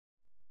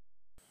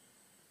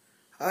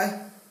Hi,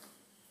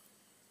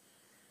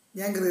 I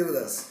am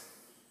Grivadas.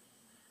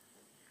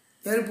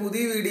 I am a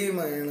video in the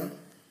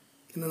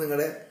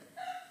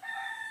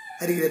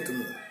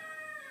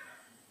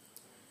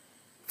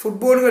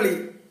football കളി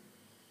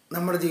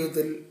നമ്മുടെ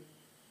ജീവിതത്തിൽ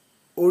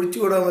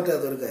ഒഴിച്ചുകൂടാൻ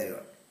പറ്റാത്ത ഒരു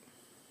കാര്യമാണ്.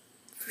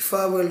 ഫിഫ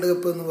വേൾഡ്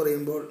കപ്പ് എന്ന്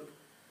പറയുമ്പോൾ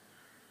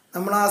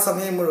നമ്മൾ ആ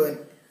സമയം മുഴുവൻ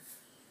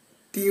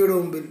ടിവിയുടെ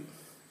മുമ്പിൽ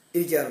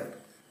ഇരിക്കാറുണ്ട്.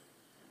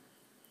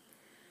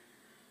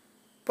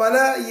 പല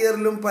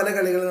ഇയറിലും പല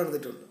കളികൾ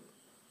നടന്നിട്ടുണ്ട്.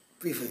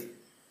 ഫിഫയിൽ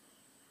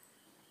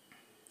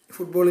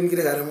ഫുട്ബോൾ എനിക്ക്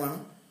ഹരമാണ്.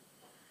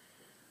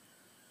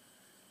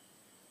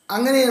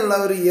 അങ്ങനെയുള്ള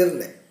ഒരു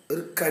ഇയറിലെ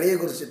ഒരു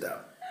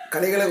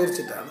കളികളെ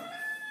കുറിച്ചിട്ടാണ്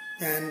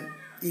ഞാൻ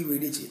ഈ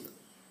വീഡിയോ ചെയ്യുന്നത്.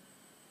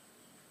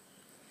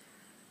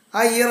 ആ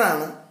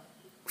ഇയറാണ്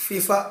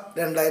ഫിഫ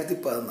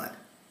 2014.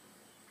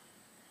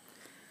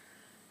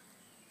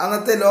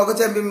 അന്നത്തെ ലോക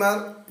ചാമ്പ്യന്മാർ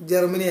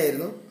ജർമ്മനി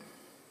ആയിരുന്നു.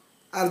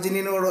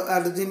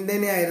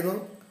 അർജന്റീനയായിരുന്നു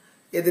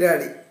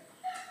എതിരാളി.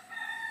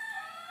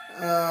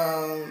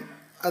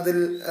 അതിൽ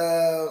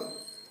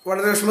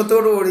വളരെ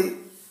വിഷമത്തോടുകൂടി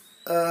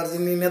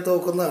അർജന്റീന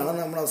തോക്കുന്നതാണ്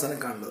നമ്മൾ അവസാനം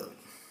കാണുന്നത്.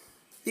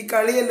 ഈ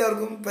കളി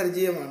എല്ലാവർക്കും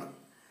പരിചയമാണ്.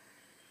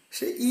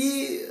 പക്ഷെ ഈ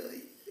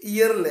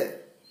ഇയറിൽ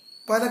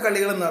പല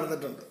കളികളും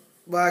നടന്നിട്ടുണ്ട്.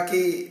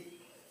 ബാക്കി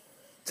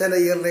ചില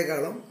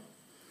ഇയറിനേക്കാളും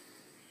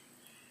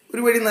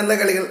ഒരുപടി നല്ല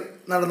കളികൾ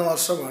നടന്ന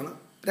വർഷമാണ്.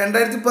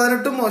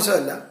 2018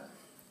 മോശമല്ല.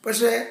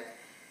 പക്ഷേ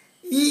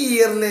ഈ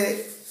ഇയറിലെ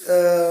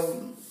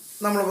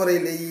നമ്മൾ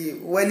പറയില്ലേ, ഈ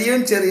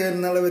വലിയവൻ ചെറിയവൻ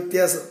എന്നുള്ള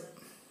വ്യത്യാസം,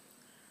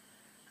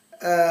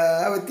 ആ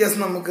വ്യത്യാസം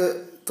നമുക്ക്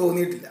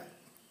തോന്നിയിട്ടില്ല.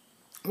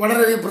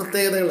 വളരെയധികം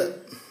പ്രത്യേകതകൾ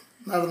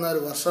നടന്ന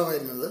ഒരു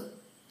വർഷമായിരുന്നത്.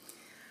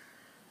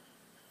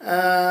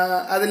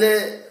 അതിൽ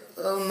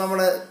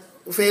നമ്മുടെ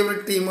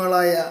ഫേവറേറ്റ്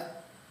ടീമുകളായ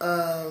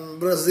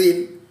ബ്രസീൽ,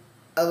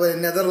 അതുപോലെ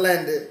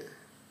നെതർലാൻഡ്,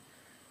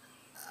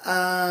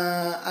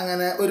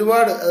 അങ്ങനെ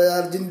ഒരുപാട്,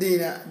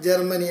 അർജന്റീന,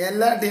 ജർമ്മനി,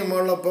 എല്ലാ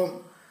ടീമുകളോടൊപ്പം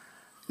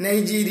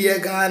നൈജീരിയ,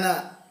 ഗാന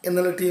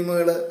എന്നുള്ള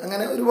ടീമുകൾ,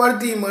 അങ്ങനെ ഒരുപാട്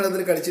ടീമുകൾ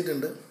അതിൽ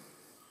കളിച്ചിട്ടുണ്ട്.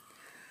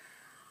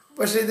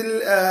 പക്ഷെ ഇതിൽ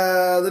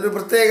അതൊരു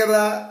പ്രത്യേകത,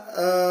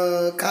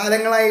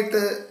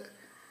 കാലങ്ങളായിട്ട്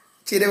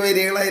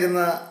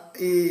ചിരവൈരികളായിരുന്ന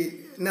ഈ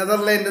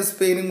നെതർലാൻഡ്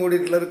സ്പെയിനും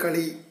കൂടിയിട്ടുള്ളൊരു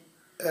കളി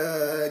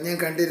ഞാൻ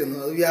കണ്ടിരുന്നു.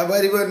 അത്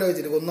വ്യാപാരി ഭവനെ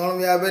വെച്ചിട്ട്, ഒന്നോളം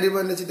വ്യാപാരി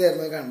ഭവൻ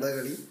വെച്ചിട്ടായിരുന്നു കണ്ടത്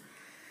കളി.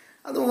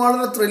 അത്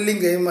വളരെ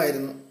ത്രില്ലിങ്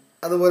ഗെയിമായിരുന്നു.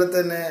 അതുപോലെ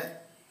തന്നെ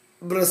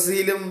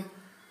ബ്രസീലും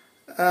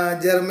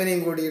ജർമ്മനിയും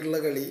കൂടിയിട്ടുള്ള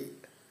കളി,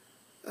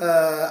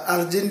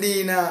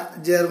 അർജന്റീന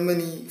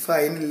ജർമ്മനി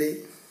ഫൈനലിൽ,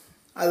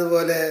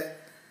 അതുപോലെ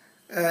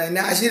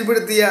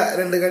ആശീർപ്പെടുത്തിയ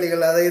 2 കളികൾ,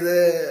 അതായത്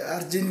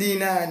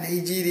അർജന്റീന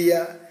നൈജീരിയ,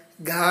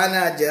 ഗാന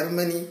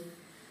ജർമ്മനി,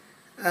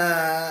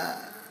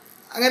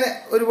 അങ്ങനെ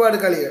ഒരുപാട്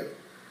കളികൾ.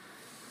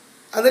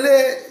 അതിൽ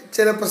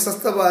ചില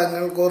പ്രശസ്ത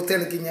ഭാഗങ്ങൾ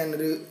കോർത്തിണക്കി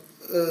ഞാനൊരു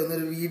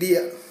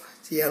വീഡിയോ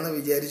ചെയ്യാമെന്ന്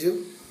വിചാരിച്ചു.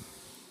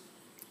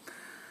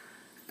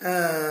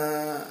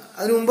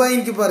 അതിനു മുമ്പായി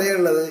എനിക്ക്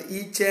പറയാനുള്ളത്, ഈ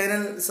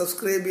ചാനൽ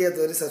സബ്സ്ക്രൈബ്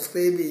ചെയ്യാത്തവർ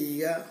സബ്സ്ക്രൈബ്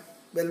ചെയ്യുക,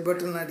 ബെൽ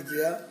ബട്ടൺ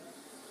അടിക്കുക,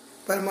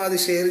 പരമാവധി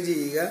ഷെയർ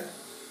ചെയ്യുക,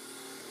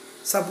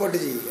 സപ്പോർട്ട്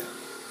ചെയ്യുക.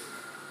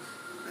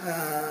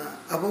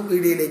 അപ്പോൾ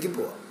വീഡിയോയിലേക്ക്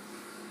പോവാം.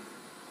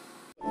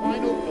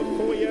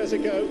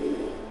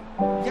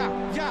 Ja,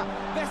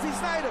 Wesley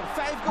Sneijder,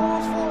 5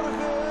 goals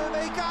vorige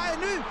WK en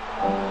nu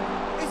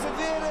is het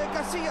weer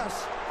Casillas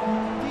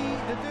die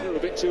de deur...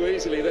 A bit too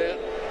easily there.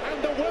 And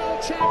the world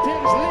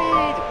champions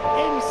lead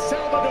in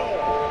Salvador.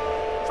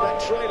 It's that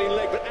trailing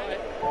leg, but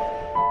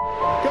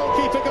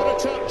goalkeeper got a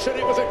touch and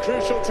it was a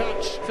crucial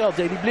touch. Veld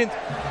Daley Blind.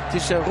 Het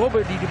is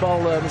Robben die de bal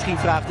misschien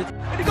vraagt. En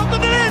die komt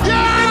erin!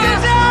 Ja! Het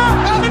is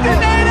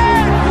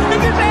 1-1!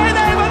 Het is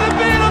 1-1! Wat een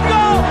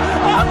wereldgoal!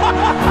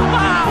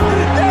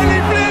 Daley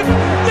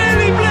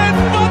Blind!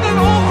 Wat een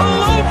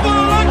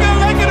ongelooflijke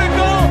lekkere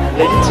goal!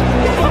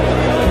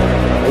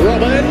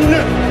 Robben!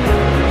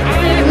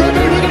 And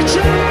Robben with a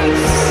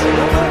chance!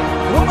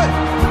 Robben!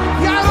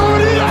 Ja,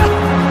 Robben!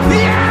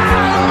 Ja!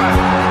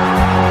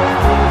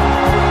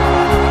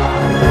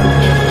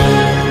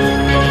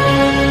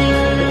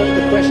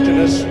 The question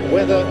is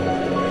whether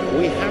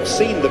we have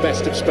seen the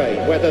best of Spain,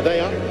 whether they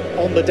are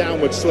on the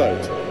downward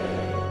slope.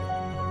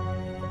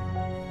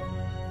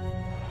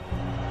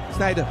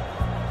 Sneijder.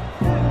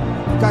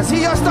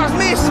 Casillas start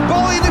mis.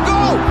 Bal in de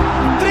goal.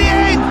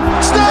 3-1.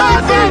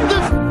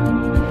 Sneijder.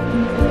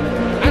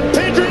 And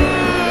Pedro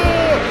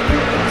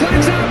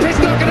flags up. It's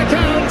not going to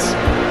count.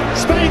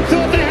 Spain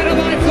thought they had a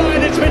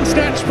lifeline. It's been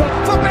snatched.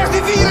 Van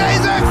Persie 4-1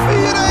 zeg.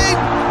 4-1.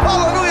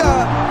 Halleluja.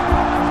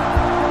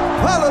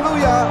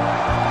 Halleluja.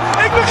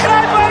 Ik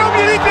begrijp waarom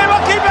je niet meer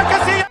mag keeper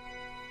Casillas.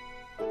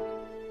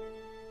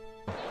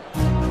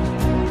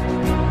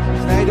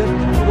 Sneijder.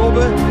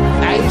 Robben.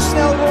 Hij is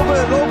snel,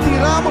 Robben. Loopt die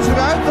Ramos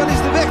eruit. Dan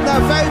is de weg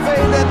naar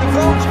 5-1 en de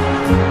Frans.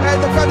 En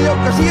dan kan hij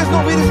ook Casillas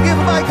nog weer eens een keer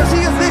voorbij.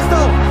 Casillas ligt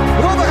al.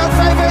 Robben gaat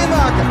 5-1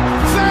 maken.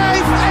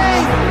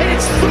 5-1.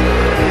 It's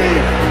free.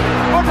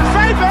 Wordt het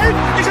 5-1?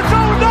 Is het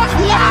zo'n dag?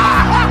 Ja!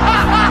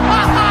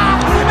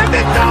 Het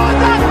is zo'n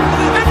dag!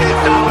 Het is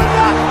zo'n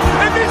dag!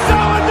 Het is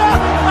zo'n dag!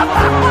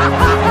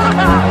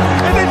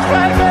 Het is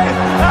 5-1!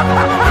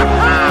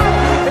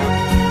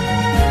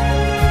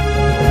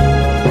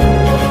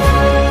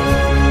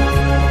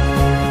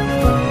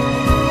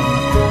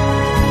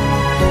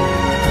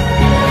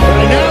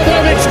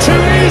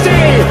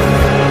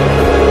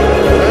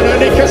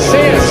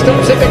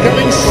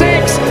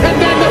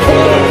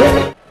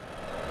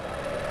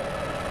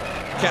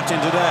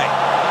 captain today.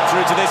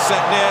 Through to this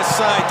set near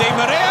side. Di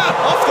Maria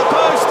off the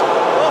post,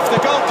 off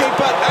the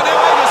goalkeeper, and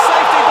away to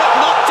safety, but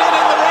knocked in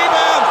the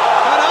rebound.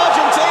 And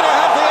Argentina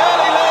have the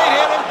early lead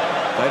here.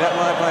 Played out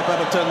wide by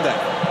Babatunde.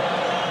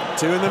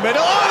 Two in the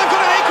middle. Oh, they've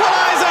got an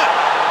equaliser!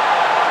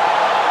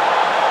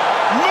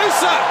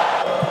 Musa!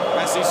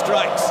 Messi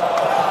strikes.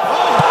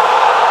 Oh,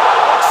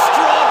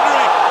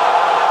 extraordinary!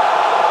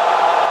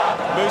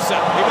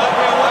 Musa, he might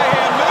be away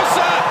here.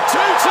 Musa,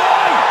 2-2!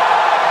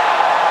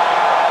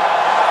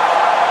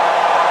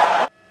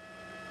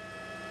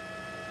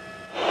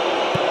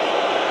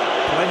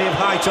 Plenty of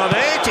height on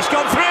it, it's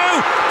gone through!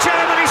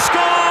 Germany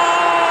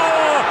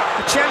score!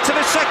 A chance of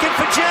a second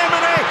for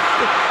Germany!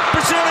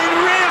 Brazil in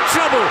real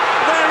trouble!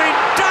 They're in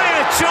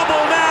dire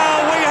trouble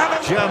now! We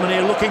have Germany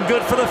are looking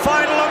good for the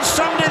final on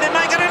Sunday, they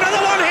might get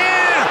another one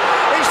here!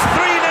 It's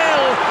 3-0!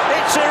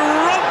 It's a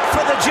romp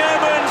for the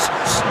Germans!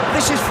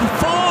 This is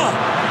 4!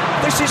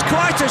 This is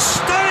quite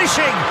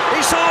astonishing!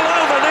 It's all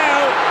over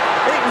now!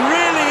 It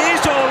really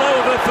is all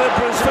over for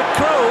Brazil. For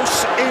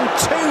Kroos in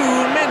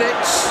 2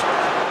 minutes.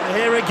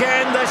 Here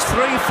again, there's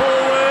 3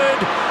 forward.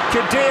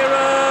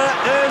 Khedira,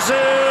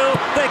 Özil,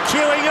 they're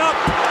queuing up.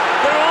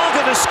 They're all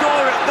going to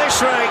score at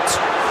this rate.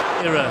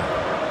 Khedira,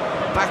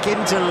 back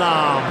into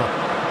Lam.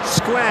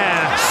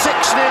 Square,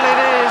 6-0 it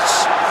is.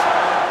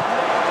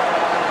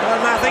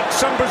 And I think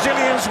some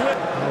Brazilians will.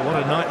 Oh,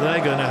 what a night they're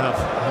going to have.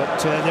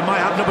 But they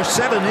might have number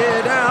 7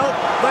 here now.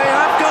 They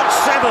have got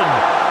 7.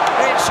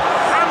 It's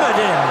hammered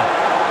in.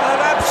 An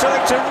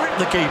absolute to rip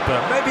the keeper.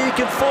 Maybe he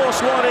can force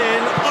one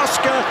in.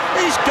 Oscar,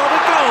 he's got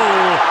a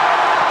goal.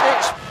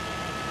 It's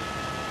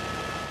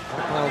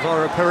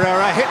Alvaro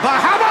Pereira hit by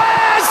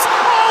Hammers.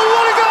 Oh,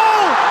 what a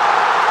goal!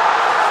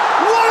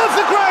 One of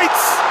the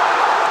greats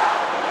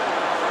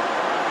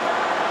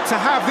to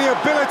have the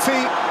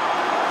ability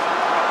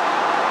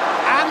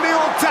and the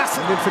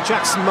audacity. In for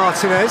Jackson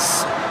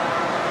Martinez.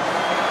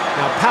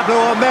 Now Pablo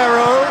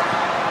Armero.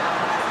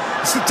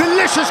 It's a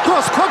delicious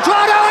cross.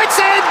 Quadrado, it's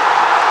in!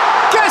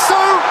 Guess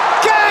who?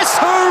 Guess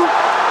who?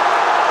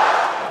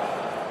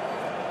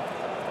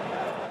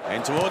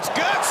 In towards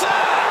Götze!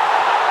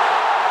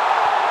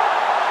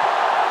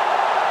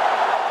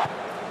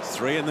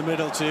 3 in the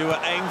middle to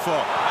aim for.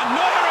 And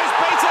Neuer is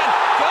beaten!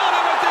 Ghana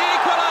with the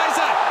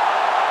equaliser!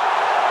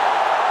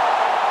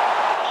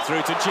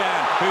 Through to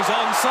Jan, who's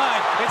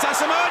onside. It's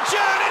Asamoah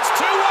Gyan, it's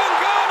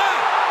 2-1 Ghana!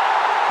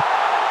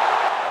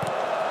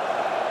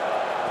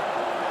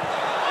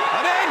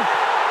 And in!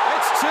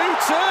 It's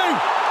 2-2!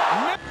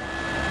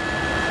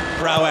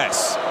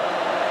 Prowess.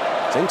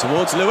 It's in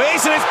towards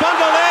Luiz and it's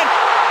bundled in!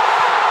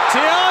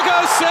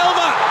 Thiago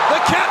Silva,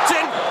 the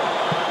captain!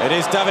 It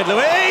is David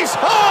Luiz!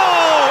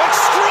 Oh!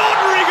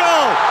 Extraordinary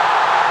goal!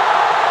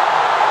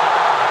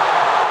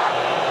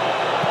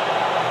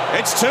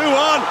 It's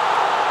 2-1!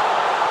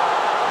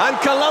 And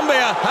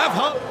Colombia have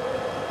hope.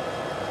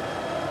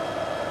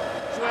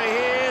 Way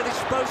here,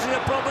 this poses a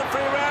problem for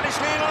Iran. It's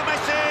Lionel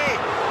Messi.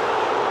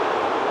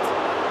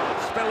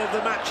 Spell of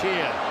the match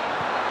here.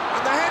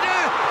 And the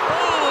header!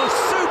 Oh,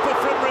 super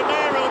from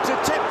Romero to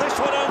tip this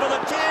one over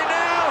the tier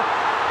now.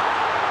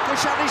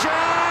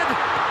 Kushanijad.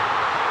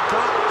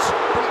 Can't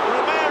beat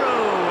Romero.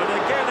 And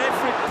again,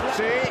 every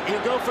play.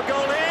 He'll go for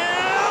goal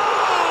here.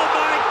 Oh,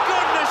 my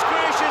goodness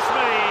gracious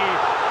me.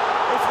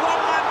 If one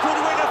man could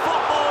win a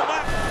football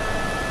match.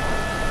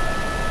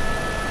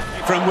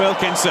 From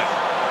Wilkinson.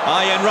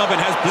 Arjen Robben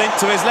has blinked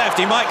to his left.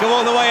 He might go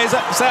all the way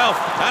himself.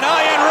 And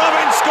Arjen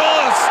Robben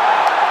scores!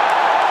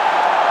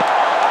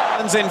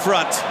 In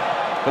front.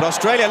 But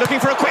Australia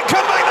looking for a quick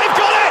comeback. They've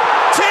got it!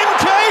 Tim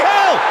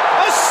Cahill!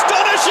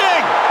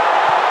 Astonishing!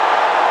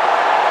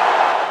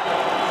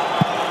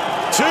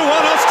 2-1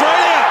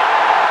 Australia!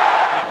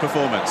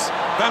 Performance.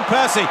 Van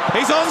Persie.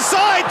 He's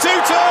onside. 2-2!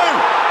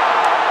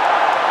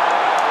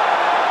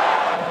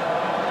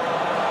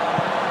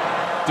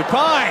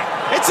 Depay.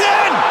 It's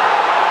in!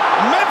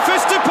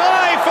 Memphis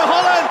Depay for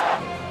Holland.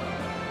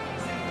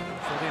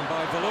 Put in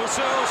by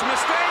Veloso's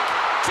mistake.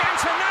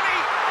 Giantonelli.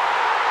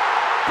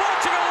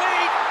 Portugal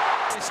lead.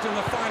 It's still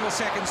the final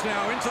seconds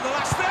now into the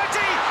last 30. Oh,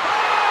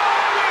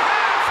 we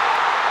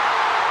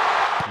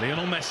have!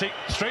 Lionel Messi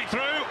straight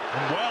through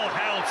and well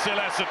held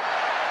Silesen.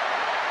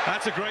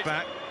 That's a great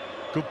back.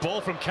 Good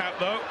ball from Cap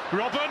though.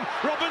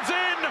 Robben's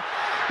in.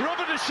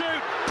 Robben to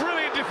shoot.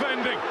 Brilliant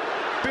defending.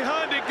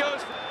 Behind it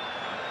goes.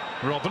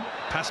 Robben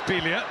past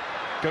Belia.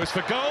 Goes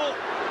for goal.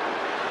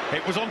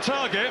 It was on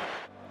target.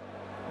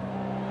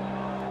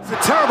 It's a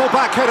terrible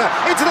back header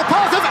into the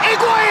path of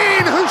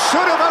Higuain, who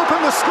should have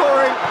opened the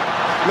scoring.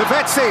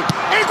 Lavezzi.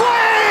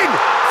 Higuain!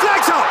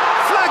 Flags up!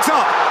 Flags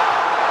up!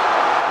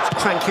 It's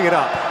cranking it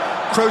up.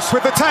 Kroos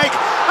with the take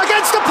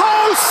against the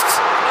post!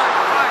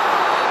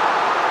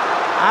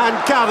 And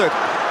gathered.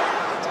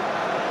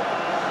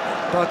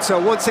 But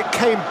once it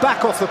came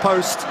back off the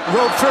post,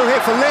 rolled through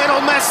here for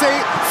Lionel Messi.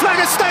 Flag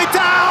has stayed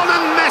down,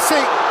 and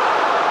Messi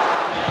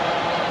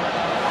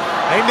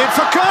aimed in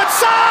for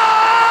Götze!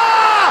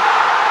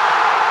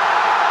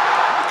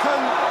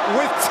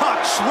 With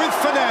touch, with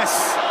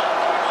finesse,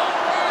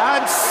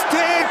 and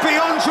steered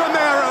beyond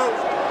Romero.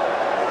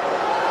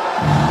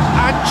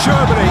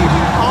 Germany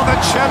are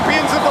the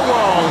champions of the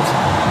world,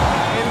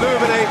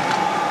 illuminate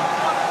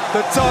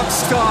the dark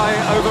sky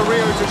over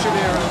Rio de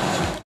Janeiro.